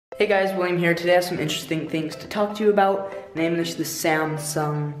Hey guys, William here. Today I have some interesting things to talk to you about. Namely, the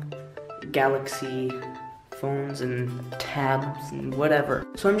Samsung Galaxy phones and tabs and whatever.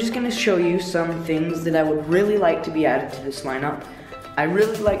 So I'm just going to show you some things that I would really like to be added to this lineup. I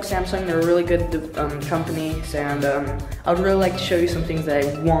really like Samsung. They're a really good company, and I would really like to show you some things that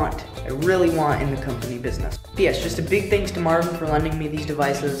I really want in the company business. P.S. Just a big thanks to Marvin for lending me these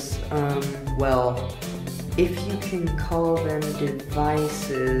devices. Well, if you can call them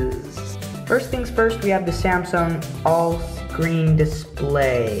devices. First things first, we have the Samsung all-screen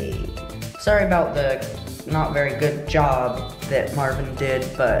display. Sorry about the not very good job that Marvin did,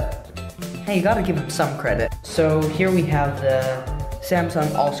 but hey, you gotta give him some credit. So here we have the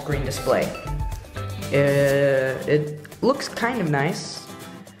Samsung all-screen display. It looks kind of nice.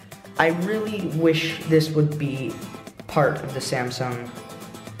 I really wish this would be part of the Samsung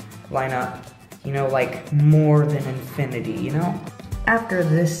lineup. You know, like more than infinity, you know? After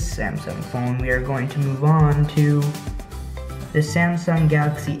this Samsung phone, we are going to move on to the Samsung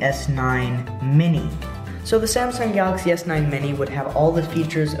Galaxy S9 Mini. So the Samsung Galaxy S9 Mini would have all the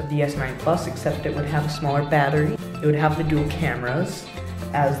features of the S9 Plus, except it would have a smaller battery. It would have the dual cameras,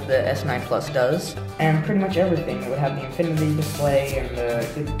 as the S9 Plus does, and pretty much everything. It would have the infinity display and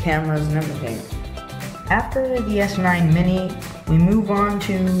the cameras and everything. After the S9 Mini, we move on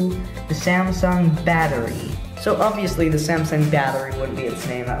to the Samsung battery. So obviously the Samsung battery wouldn't be its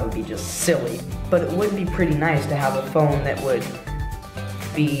name, that would be just silly. But it would be pretty nice to have a phone that would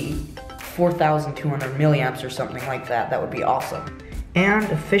be 4,200 milliamps or something like that. That would be awesome. And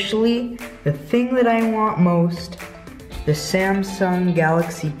officially, the thing that I want most, the Samsung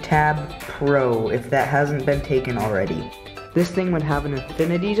Galaxy Tab Pro, if that hasn't been taken already. This thing would have an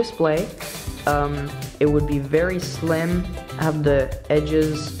infinity display. It would be very slim, have the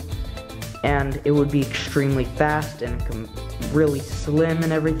edges, and it would be extremely fast and really slim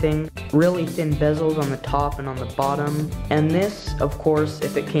and everything. Really thin bezels on the top and on the bottom. And this, of course,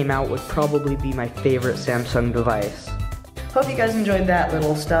 if it came out, would probably be my favorite Samsung device. Hope you guys enjoyed that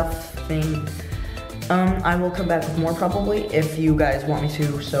little stuff thing. I will come back with more probably if you guys want me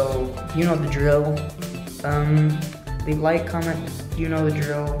to, so you know the drill. Leave a like, comment, you know the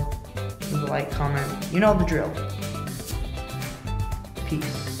drill. Leave a like, comment, you know the drill.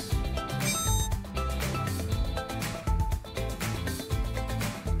 Peace.